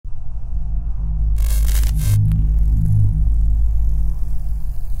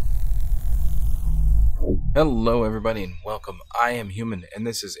Hello, everybody, and welcome. I am Human, and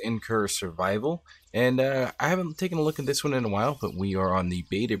this is Incur Survival. And I haven't taken a look at this one in a while, but we are on the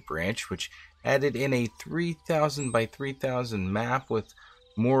beta branch, which added in a 3000 by 3000 map with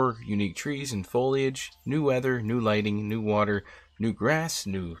more unique trees and foliage, new weather, new lighting, new water, new grass,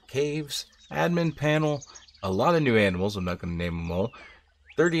 new caves, admin panel, a lot of new animals. I'm not going to name them all.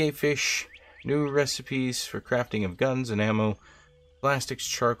 38 fish, new recipes for crafting of guns and ammo. Plastics,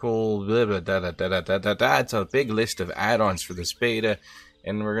 charcoal, blah, blah, da, da, da, da, da, da, da. It's a big list of add-ons for this beta,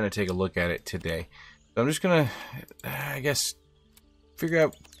 and we're going to take a look at it today. So I'm just going to, I guess, figure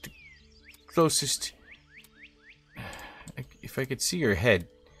out the closest. If I could see your head,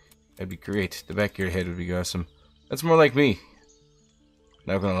 that'd be great. The back of your head would be awesome. That's more like me.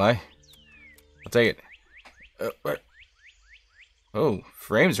 Not going to lie. I'll take it. What? Oh,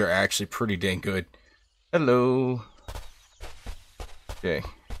 frames are actually pretty dang good. Hello. Okay.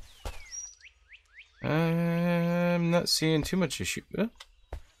 I'm not seeing too much issue. A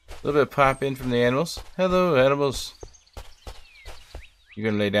little bit of pop in from the animals. Hello, animals. You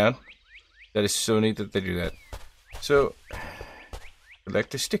gonna lay down? That is so neat that they do that. So,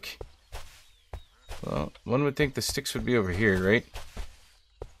 collect a stick. Well, one would think the sticks would be over here, right?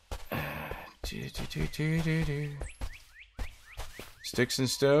 Sticks and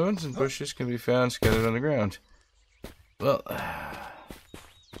stones and bushes can be found scattered on the ground. Well,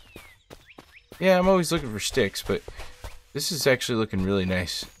 yeah, I'm always looking for sticks, but this is actually looking really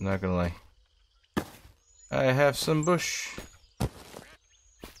nice. I'm not gonna lie. I have some bush.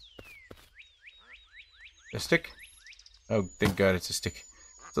 A stick? Oh, thank God it's a stick.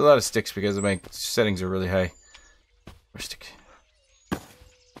 It's a lot of sticks because my settings are really high. Or stick.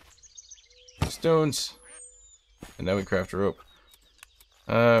 Stones. And now we craft a rope.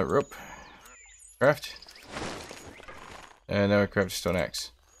 Rope. Craft. And now we craft a stone axe.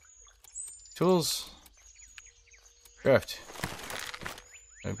 Tools. Craft.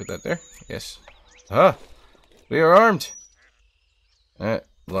 Can I put that there? Yes. Ah! We are armed!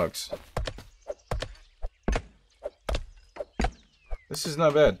 Logs. This is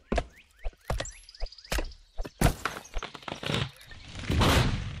not bad.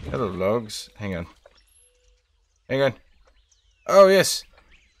 Hello, logs. Hang on. Hang on. Oh, yes!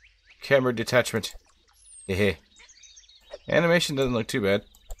 Camera detachment. Hehe. Animation doesn't look too bad.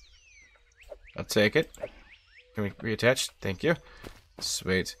 I'll take it. Can we reattach? Thank you.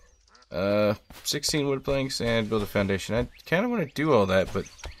 Sweet. 16 wood planks and build a foundation. I kind of want to do all that, but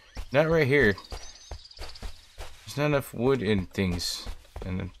not right here. There's not enough wood in things.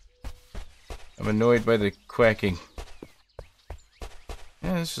 And I'm annoyed by the quacking.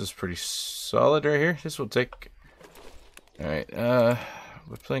 Yeah, this is pretty solid right here. This will take... Alright,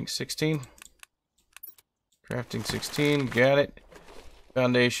 wood plank 16. Crafting 16, got it.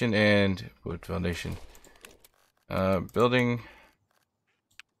 Foundation and wood foundation. Building.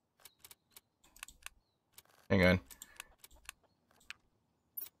 Hang on.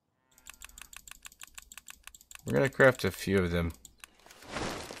 We're gonna craft a few of them.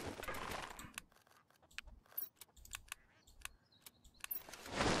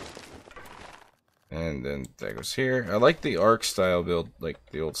 And then that goes here. I like the arc style build,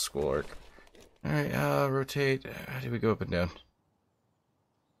 like the old school arc. Alright, rotate. How do we go up and down?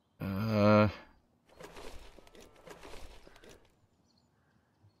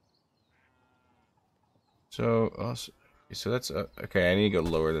 So that's okay. I need to go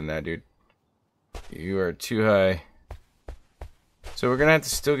lower than that, dude. You are too high. So we're gonna have to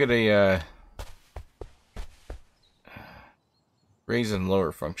still get a raise and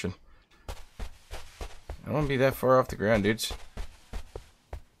lower function. I don't want to be that far off the ground, dudes.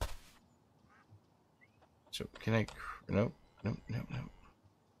 So can I? Nope, nope, nope, nope.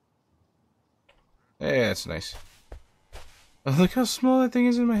 Hey, that's nice. Oh, look how small that thing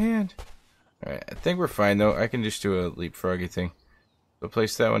is in my hand. Alright, I think we're fine though. I can just do a leapfroggy thing. So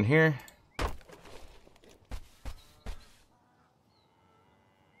place that one here.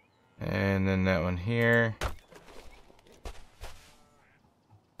 And then that one here.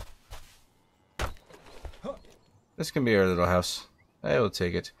 This can be our little house. I will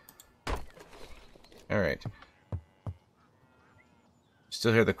take it. Alright.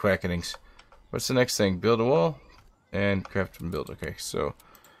 Still hear the quackings. What's the next thing? Build a wall and craft and build. Okay, so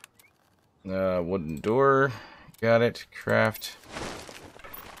wooden door. Got it. Craft.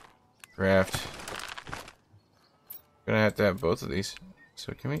 Craft. Gonna have to have both of these.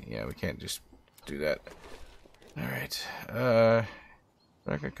 So can we? Yeah, we can't just do that. Alright. We're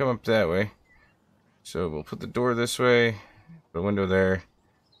not gonna come up that way. So we'll put the door this way. Put a window there.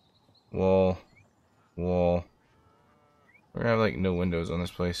 Wall. Wall. We're gonna have like no windows on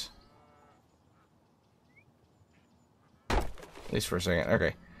this place. At least for a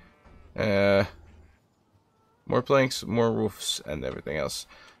second. Okay. More planks, more roofs, and everything else.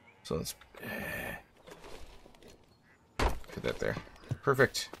 So let's put that there.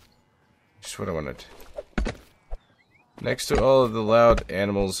 Perfect. Just what I wanted. Next to all of the loud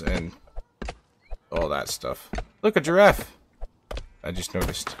animals and all that stuff. Look, a giraffe! I just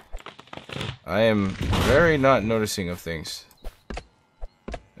noticed. I am very not noticing of things.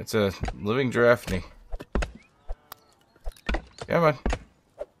 It's a living giraffe. Come on.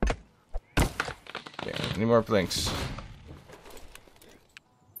 Okay, any more planks?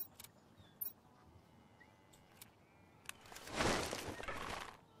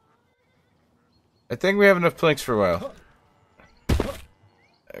 I think we have enough planks for a while.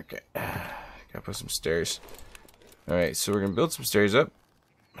 Okay. Gotta put some stairs. Alright, so we're gonna build some stairs up.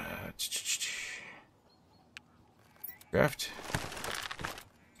 Craft.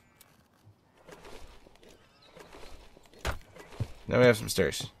 Now we have some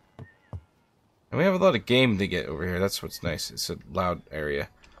stairs. And we have a lot of game to get over here. That's what's nice. It's a loud area.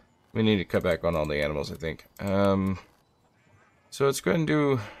 We need to cut back on all the animals, I think. So let's go ahead and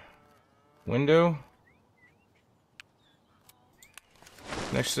do window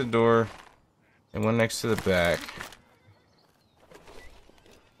next to the door and one next to the back.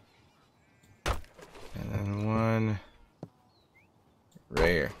 And then one right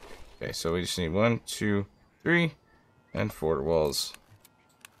here. Okay, so we just need 1, 2, 3, and 4 walls.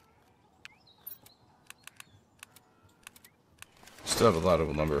 Still have a lot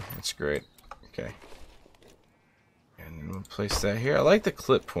of lumber. That's great. Okay. And then we'll place that here. I like the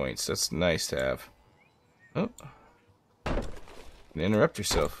clip points. That's nice to have. Oh. Interrupt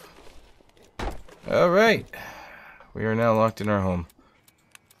yourself. Alright. We are now locked in our home.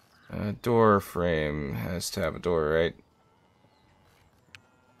 Door frame has to have a door, right?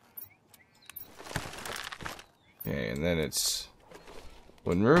 Okay, and then it's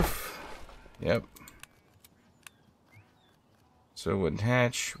wooden roof. Yep. So wooden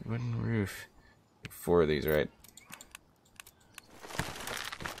hatch, wooden roof. 4 of these, right?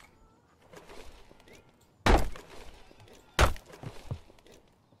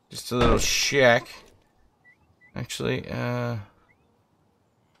 Just a little shack. Actually,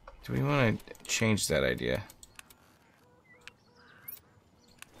 do we want to change that idea?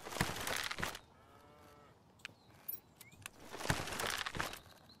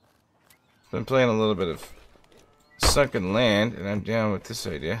 Been playing a little bit of sunken land, and I'm down with this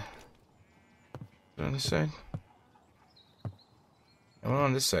idea. On this side? I went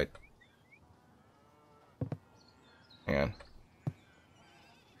on this side. Hang on.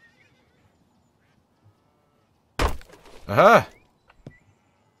 Aha!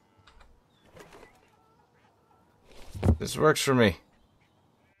 This works for me.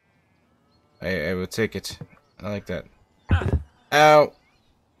 I will take it. I like that. Ow!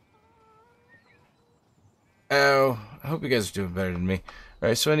 Ow. I hope you guys are doing better than me.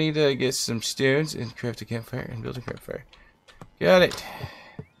 Alright, so I need to get some stones and craft a campfire and build a campfire. Got it.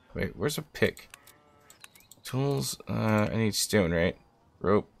 Wait, where's a pick? Tools, I need stone, right?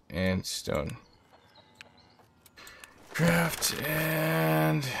 Rope and stone. Craft,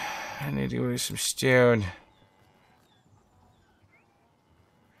 and I need to go get some stone.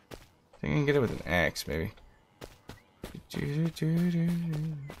 I think I can get it with an axe, maybe.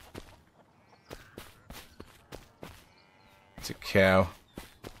 It's a cow.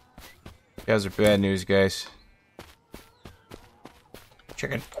 Cows are bad news, guys.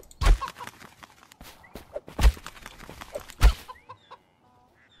 Chicken.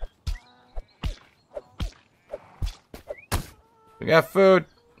 We got food.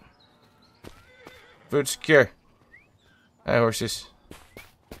 Food secure. Hi, horses.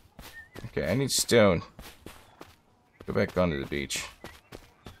 Okay, I need stone. Go back onto the beach.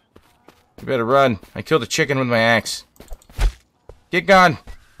 You better run. I killed a chicken with my axe. Get gone.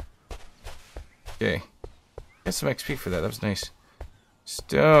 Okay. Got some XP for that. That was nice.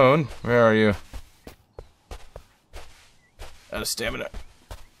 Stone. Where are you? Out of stamina.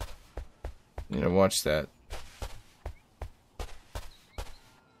 Need to watch that.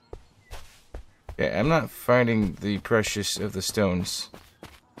 Okay, I'm not finding the precious of the stones.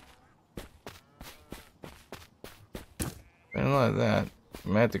 And a lot of that. I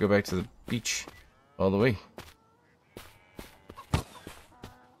might have to go back to the beach all the way.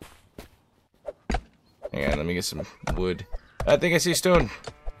 Hang on, let me get some wood. I think I see stone.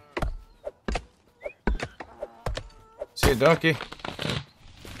 See a donkey?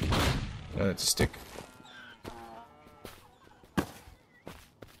 Oh, that's a stick.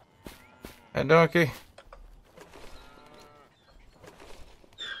 Hi, donkey.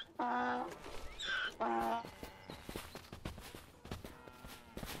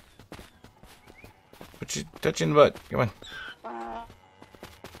 touch you in the butt. Come on.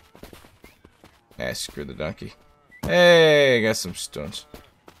 Ah, screw the donkey. Hey, I got some stones.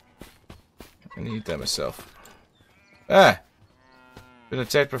 I need that myself. Ah! Been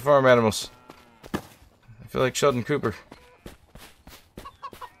attacked by farm animals. I feel like Sheldon Cooper.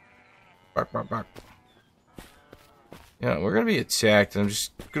 Bark, bark, bark. Yeah, we're gonna be attacked. I'm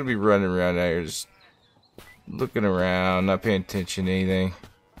just gonna be running around out here, just looking around, not paying attention to anything.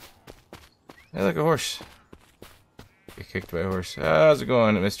 Hey, look, a horse. Get kicked by a horse. How's it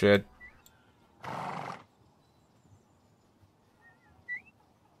going, Mr. Ed?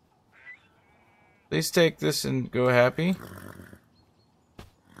 Please take this and go happy.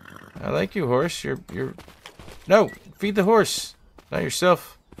 I like you, horse. You're... No! Feed the horse! Not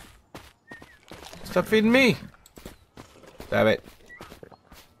yourself. Stop feeding me! Stop it.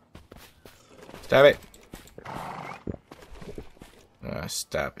 Stop it.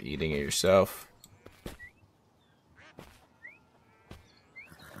 Stop eating it yourself.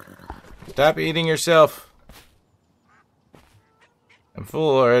 Stop eating yourself. I'm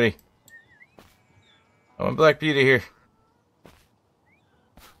full already. I want Black Beauty here.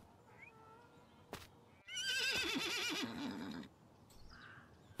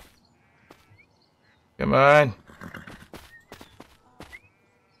 Come on.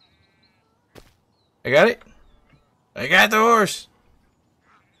 I got it. I got the horse.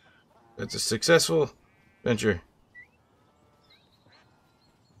 That's a successful venture.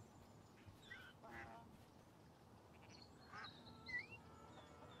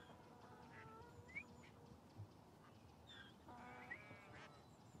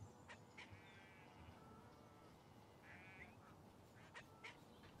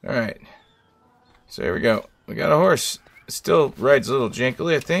 Alright. So here we go. We got a horse. It still rides a little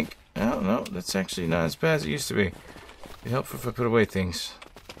jankily, I think. I don't know. That's actually not as bad as it used to be. It'd be helpful if I put away things.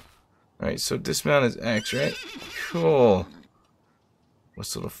 Alright, so dismount is X, right? Cool.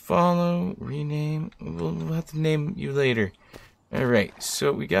 Whistle to follow. Rename. We'll have to name you later. Alright,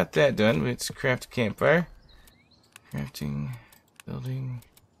 so we got that done. Let's craft a campfire. Crafting. Building.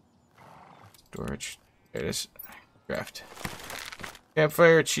 Storage. There it is. Craft.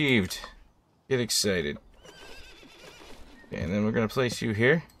 Campfire achieved. Get excited. Okay, and then we're going to place you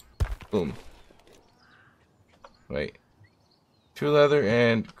here. Boom. Wait. 2 leather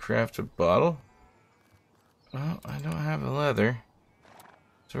and craft a bottle. Well, I don't have the leather.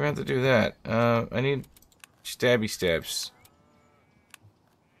 So we're going to have to do that. I need stabby stabs.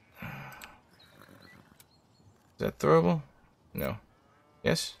 Is that throwable? No.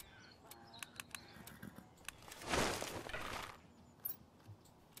 Yes?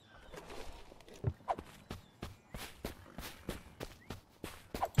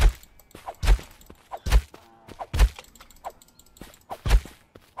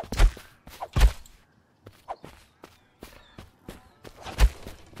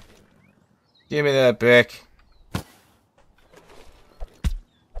 Give me that back.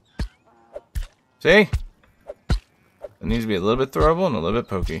 See? It needs to be a little bit throwable and a little bit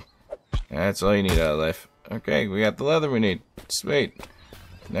pokey. That's all you need out of life. Okay, we got the leather we need. Sweet.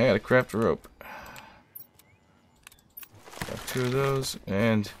 Now I gotta craft a rope. Craft 2 of those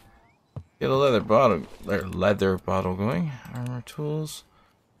and get a leather bottle going. Armor tools.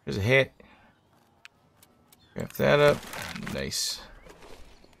 There's a hat. Craft that up. Nice.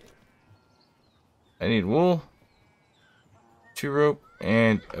 I need wool, 2 rope,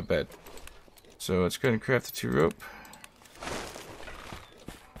 and a bed. So let's go ahead and craft the 2 rope.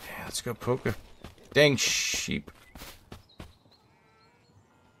 Yeah, let's go poke a dang sheep.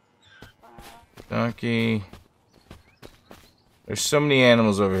 Donkey. There's so many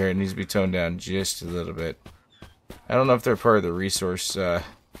animals over here. It needs to be toned down just a little bit. I don't know if they're part of the resource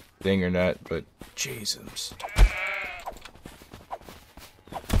thing or not, but Jesus.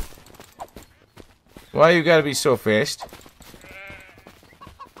 Why you gotta be so fast?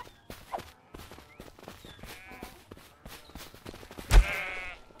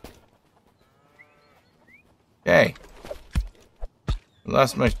 Hey. I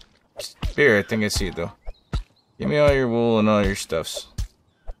lost my spear. I think I see it though. Give me all your wool and all your stuffs.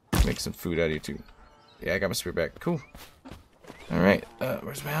 Make some food out of you too. Yeah, I got my spear back. Cool. Alright,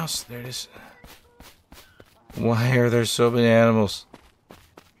 where's my house? There it is. Why are there so many animals?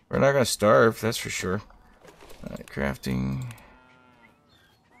 We're not gonna starve, that's for sure. Alright, crafting.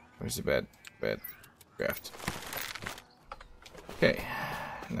 Where's the bed? Bed. Craft. Okay.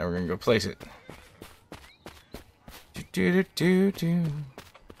 Now we're gonna go place it.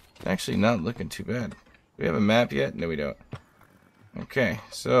 Actually not looking too bad. Do we have a map yet? No, we don't. Okay,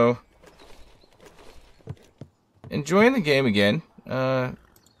 so enjoying the game again.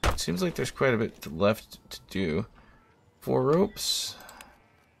 seems like there's quite a bit left to do. 4 ropes.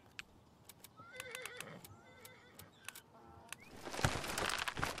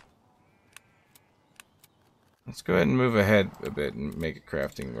 Let's go ahead and move ahead a bit and make a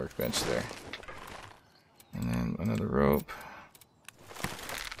crafting workbench there. And then another rope.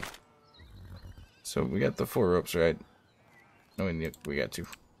 So we got the 4 ropes, right? No, we got 2.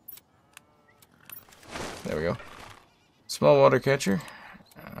 There we go. Small water catcher.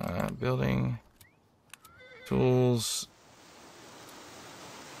 Building. Tools.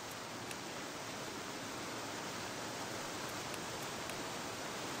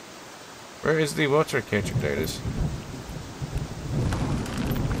 Where is the water catcher? There it is.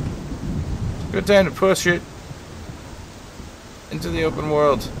 Good time to push it into the open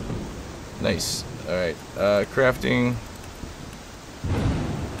world. Nice. Alright. Crafting.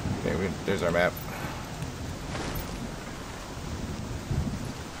 Okay, there's our map.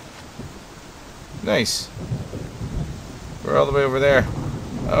 Nice. We're all the way over there.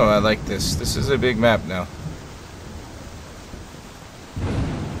 Oh, I like this. This is a big map now.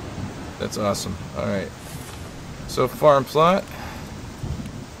 That's awesome. Alright. So, farm plot.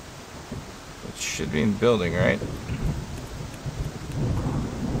 It should be in building, right?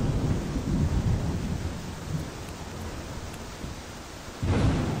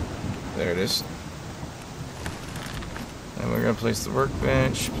 There it is. And we're going to place the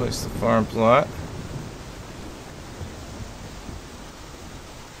workbench, place the farm plot.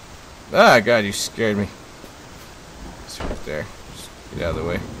 Ah, God, you scared me. It's right there. Just get out of the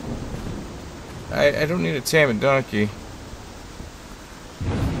way. I don't need to tame a donkey.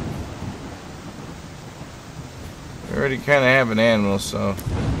 I already kind of have an animal, so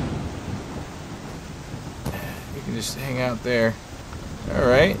you can just hang out there.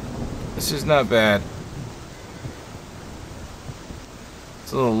 Alright. This is not bad.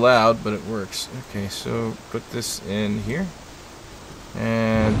 It's a little loud, but it works. Okay, so put this in here.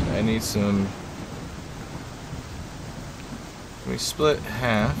 And I need some... Can we split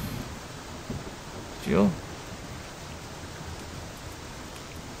half? Fuel?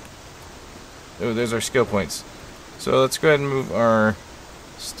 Oh, there's our skill points. So let's go ahead and move our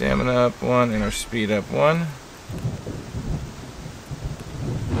stamina up 1 and our speed up 1.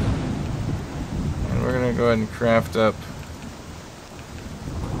 And we're going to go ahead and craft up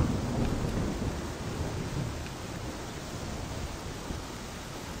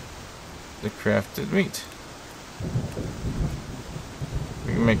the crafted meat.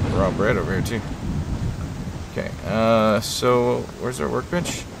 We can make raw bread over here too. Okay, so where's our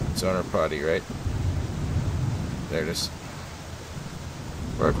workbench? It's on our potty, right? There it is.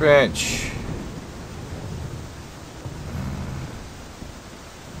 Workbench.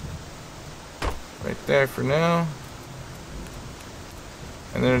 Right there for now.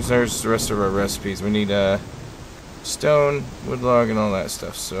 And then there's the rest of our recipes. We need stone, wood log, and all that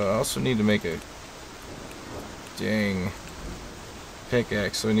stuff. So I also need to make a dang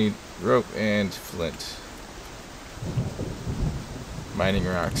pickaxe. So we need rope and flint. Mining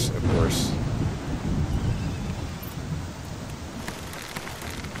rocks, of course.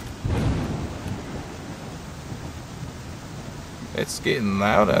 It's getting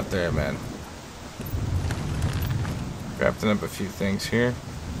loud out there, man. Crafting up a few things here.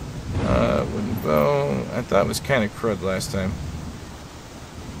 Wooden bow. I thought it was kind of crud last time.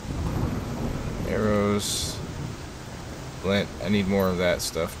 Arrows. Flint. I need more of that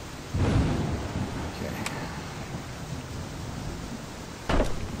stuff. Okay.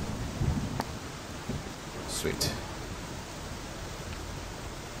 Sweet.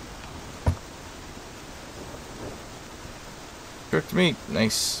 Cooked meat.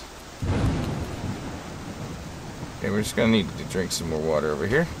 Nice. Okay, we're just gonna need to drink some more water over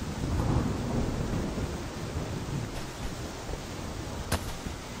here.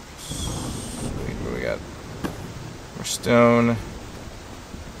 Sweet, what we got? More stone.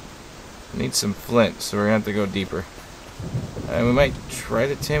 Need some flint, so we're gonna have to go deeper. And we might try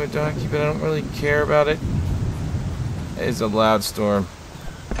to tame a donkey, but I don't really care about it. It's a loud storm.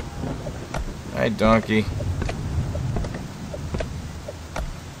 Hi, donkey.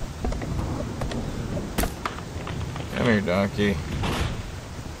 Come here, donkey.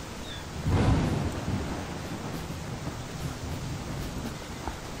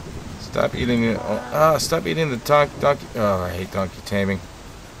 Stop eating it. Stop eating the donkey. Oh, I hate donkey taming.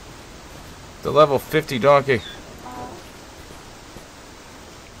 The level 50 donkey.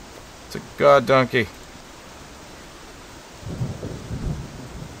 It's a god donkey.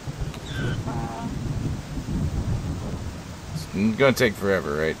 It's gonna take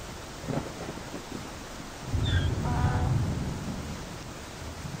forever, right?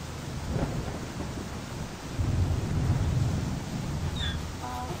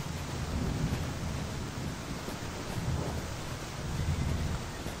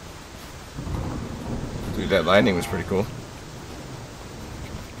 Dude, that lightning was pretty cool.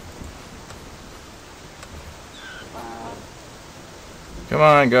 Come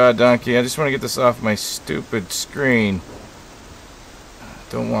on, God Donkey. I just want to get this off my stupid screen.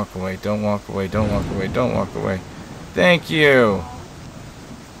 Don't walk away. Don't walk away. Don't walk away. Don't walk away. Thank you.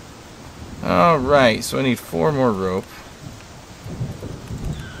 Alright, so I need 4 more rope.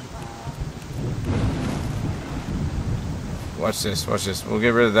 Watch this. Watch this. We'll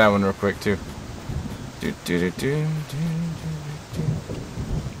get rid of that one real quick, too.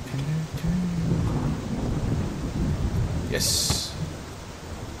 Yes.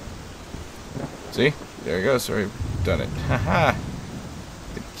 See? There we go. So we've done it. Haha.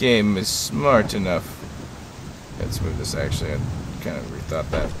 The game is smart enough. Let's move this actually. I kind of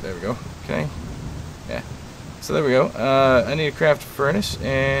rethought that. There we go. Okay. Yeah. So there we go. I need to craft a furnace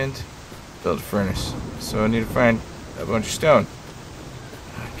and build a furnace. So I need to find a bunch of stone.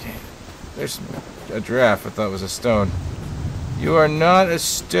 Okay. There's a giraffe I thought was a stone. You are not a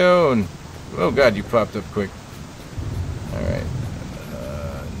stone. Oh god, you popped up quick. Alright.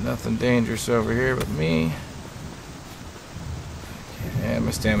 Nothing dangerous over here but me. Okay, and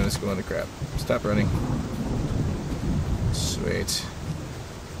my stamina's going to crap. Stop running. Sweet.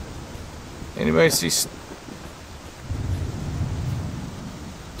 Anybody see... Is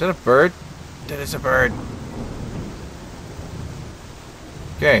that a bird? That is a bird.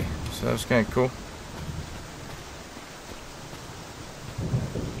 Okay, so that was kind of cool.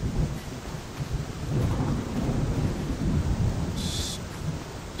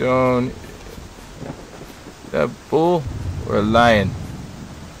 Stone. A bull or a lion?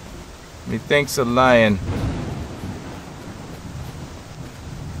 Methinks a lion.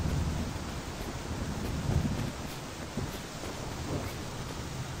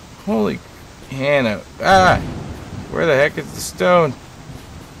 Holy Hannah. Ah! Where the heck is the stone?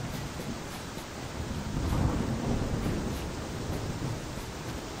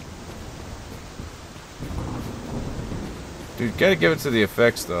 Dude, gotta give it to the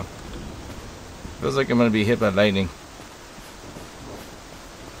effects though. Feels like I'm gonna be hit by lightning.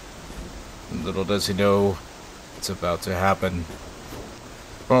 Little does he know it's about to happen.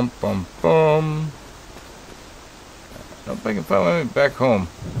 Bum bum bum. I hope I can find my way back home.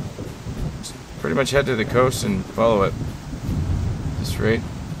 Just pretty much head to the coast and follow it. At this rate.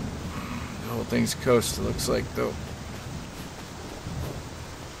 The whole thing's coast, it looks like though.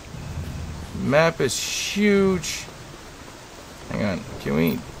 Map is huge. Hang on, can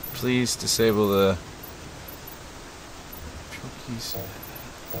we please disable the keys?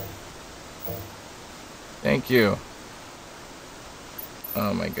 Thank you.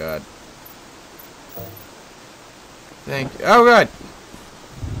 Oh my god. Thank you. Oh god!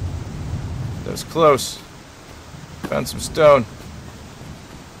 That was close. Found some stone.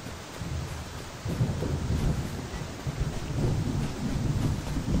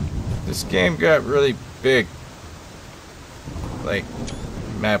 This game got really big. Like,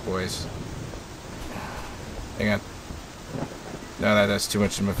 map-wise. Hang on. No, that's too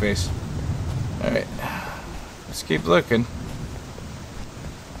much in my face. Alright. Let's keep looking.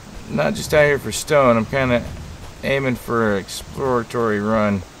 Not just out here for stone. I'm kind of aiming for an exploratory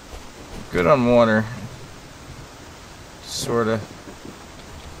run. Good on water. Sorta.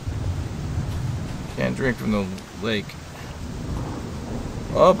 Can't drink from the lake.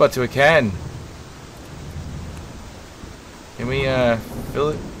 Oh, but we can. Can we fill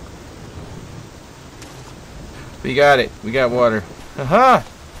it? We got it. We got water. Haha!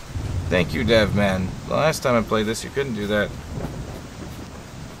 Thank you, Dev man. The last time I played this, you couldn't do that.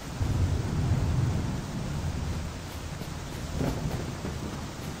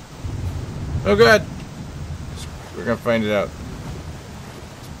 Oh god! We're gonna find it out.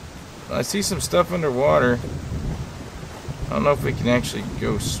 I see some stuff underwater. I don't know if we can actually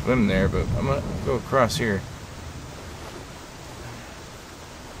go swim there, but I'm gonna go across here.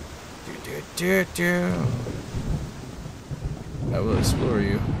 I will explore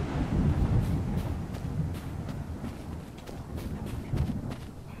you.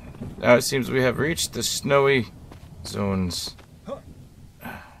 Now it seems we have reached the snowy zones.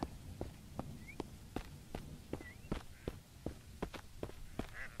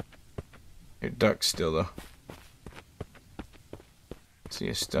 You're duck still though. See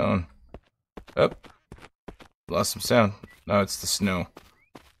a stone. Up. Lost some sound. No, it's the snow.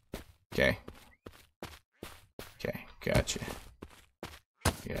 Okay. Okay, gotcha.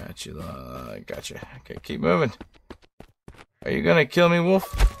 Gotcha. Okay, keep moving. Are you gonna kill me, wolf?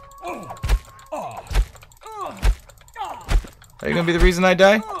 Are you gonna be the reason I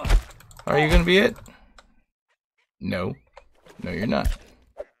die? Are you gonna be it? No. No, you're not.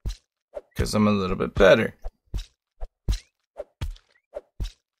 because I'm a little bit better.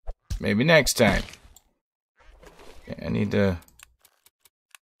 Maybe next time. Okay, I need to...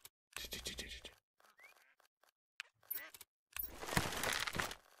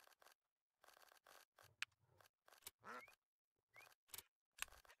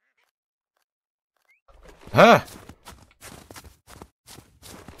 Huh!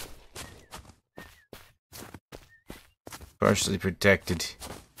 Partially protected.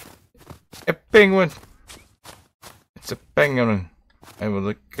 A penguin! It's a penguin. I will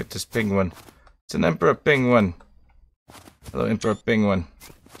look at this penguin. It's an emperor penguin. Hello, emperor penguin.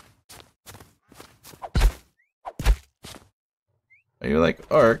 Are you like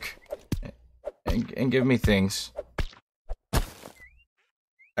Ark? And give me things.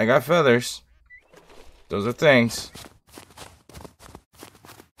 I got feathers. Those are things.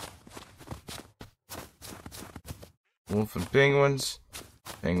 Wolf and penguins.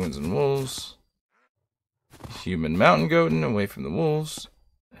 Penguins and wolves. Human mountain goating away from the wolves.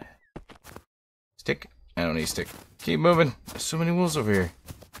 Stick. I don't need a stick. Keep moving. There's so many wolves over here.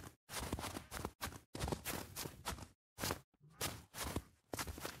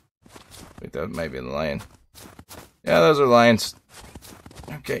 Wait, that might be the lion. Yeah, those are lions.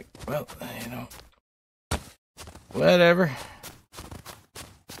 Okay, well, you know. Whatever.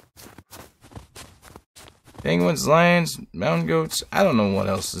 Penguins, lions, mountain goats. I don't know what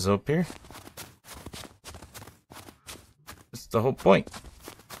else is up here. That's the whole point.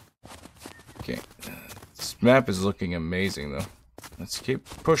 Okay. This map is looking amazing, though. Let's keep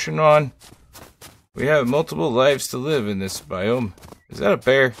pushing on. We have multiple lives to live in this biome. Is that a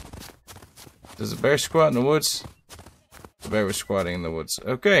bear? Does a bear squat in the woods? The bear was squatting in the woods.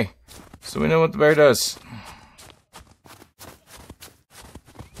 Okay. So we know what the bear does.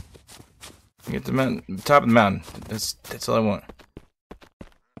 Get the mountain, top of the mountain. That's all I want.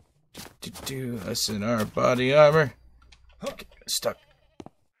 Us in our body armor. Okay, stuck.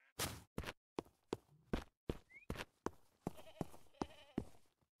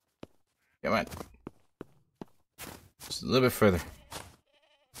 Come on. Just a little bit further.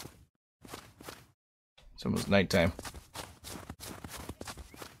 It's almost nighttime.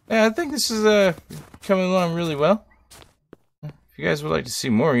 Yeah, I think this is coming along really well. If you guys would like to see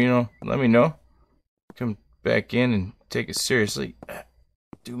more, you know, let me know. Come back in and take it seriously.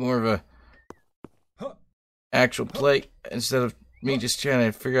 Do more of a actual play instead of me just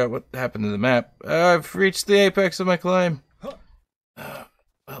trying to figure out what happened to the map. I've reached the apex of my climb. Well,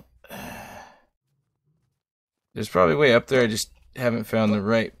 there's probably a way up there. I just haven't found the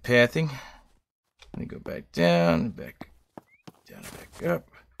right pathing. Let me go back down, back down, back up.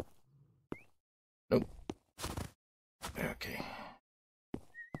 Nope. Okay.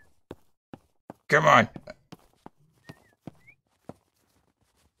 Come on.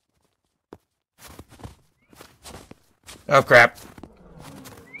 Oh crap.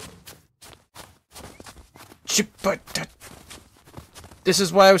 This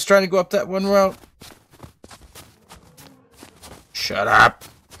is why I was trying to go up that one route. Shut up.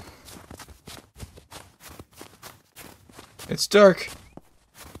 It's dark.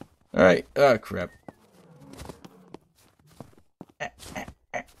 Alright. Oh crap.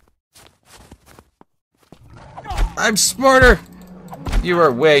 I'm smarter! You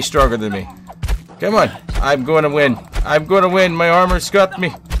are way stronger than me. Come on. I'm going to win. I'm going to win. My armor's got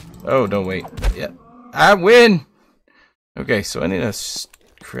me. Oh, no, wait. Yeah. I win! Okay, so I need to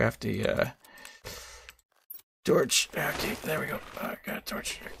craft a torch. Okay, there we go. Oh, I got a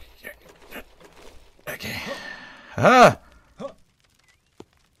torch. Okay. Ah!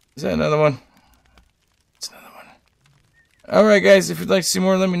 Is that another one? It's another one. Alright, guys. If you'd like to see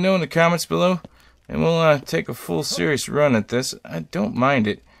more, let me know in the comments below. And we'll take a full serious run at this. I don't mind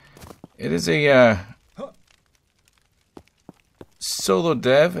it. It is a solo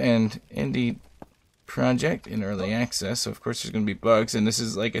dev and indie project in early access. So of course there's going to be bugs. And this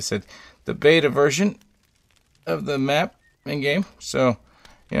is, like I said, the beta version of the map and game. So,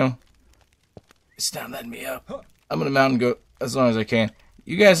 you know, it's not letting me up. I'm going to mountain goat as long as I can.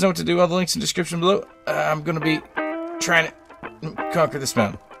 You guys know what to do. All the links in the description below. I'm going to be trying to conquer this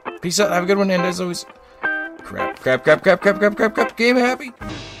mountain. Peace out. Have a good one. And as always, crap. Game happy.